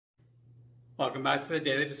Welcome back to the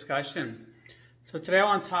daily discussion. So today I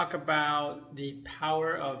want to talk about the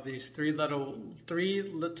power of these three little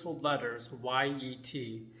letters,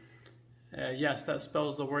 Y-E-T. Yes, that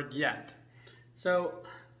spells the word yet. So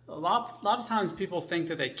a lot of times people think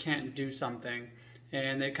that they can't do something,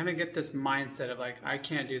 and they kind of get this mindset of like, I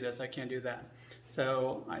can't do this, I can't do that.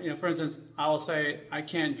 So, for instance, I'll say I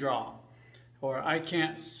can't draw, or I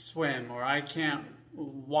can't swim, or I can't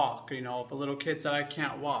walk. If a little kid said I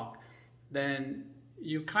can't walk, then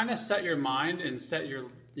you kind of set your mind and set your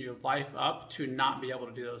life up to not be able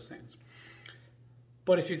to do those things.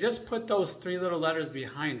 But if you just put those three little letters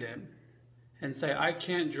behind it and say, I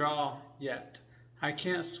can't draw yet, I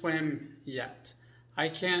can't swim yet, I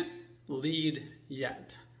can't lead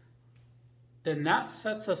yet, then that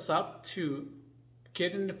sets us up to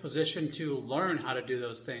get into position to learn how to do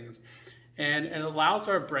those things. And it allows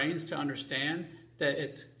our brains to understand that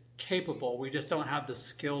it's capable. We just don't have the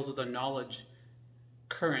skills or the knowledge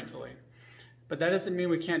currently. But that doesn't mean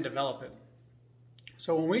we can't develop it.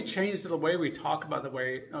 So when we change the way we talk about the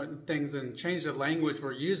way things and change the language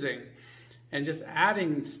we're using and just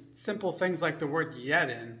adding simple things like the word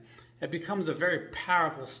yet in, it becomes a very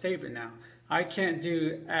powerful statement now. I can't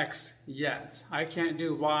do X yet. I can't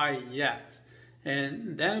do Y yet.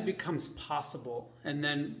 And then it becomes possible. And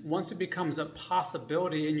then once it becomes a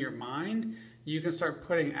possibility in your mind, you can start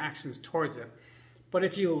putting actions towards it. But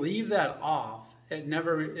if you leave that off, it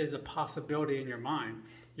never is a possibility in your mind.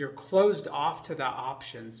 You're closed off to that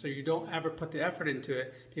option, so you don't ever put the effort into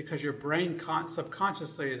it because your brain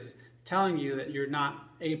subconsciously is telling you that you're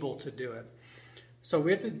not able to do it. So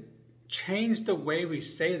we have to change the way we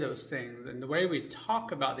say those things and the way we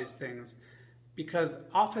talk about these things, because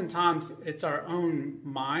oftentimes it's our own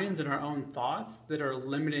minds and our own thoughts that are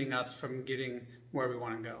limiting us from getting where we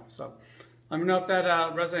want to go. So let me know if that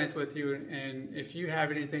resonates with you, and if you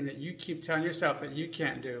have anything that you keep telling yourself that you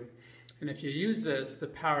can't do. And if you use this, the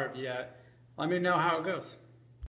power of yet, let me know how it goes.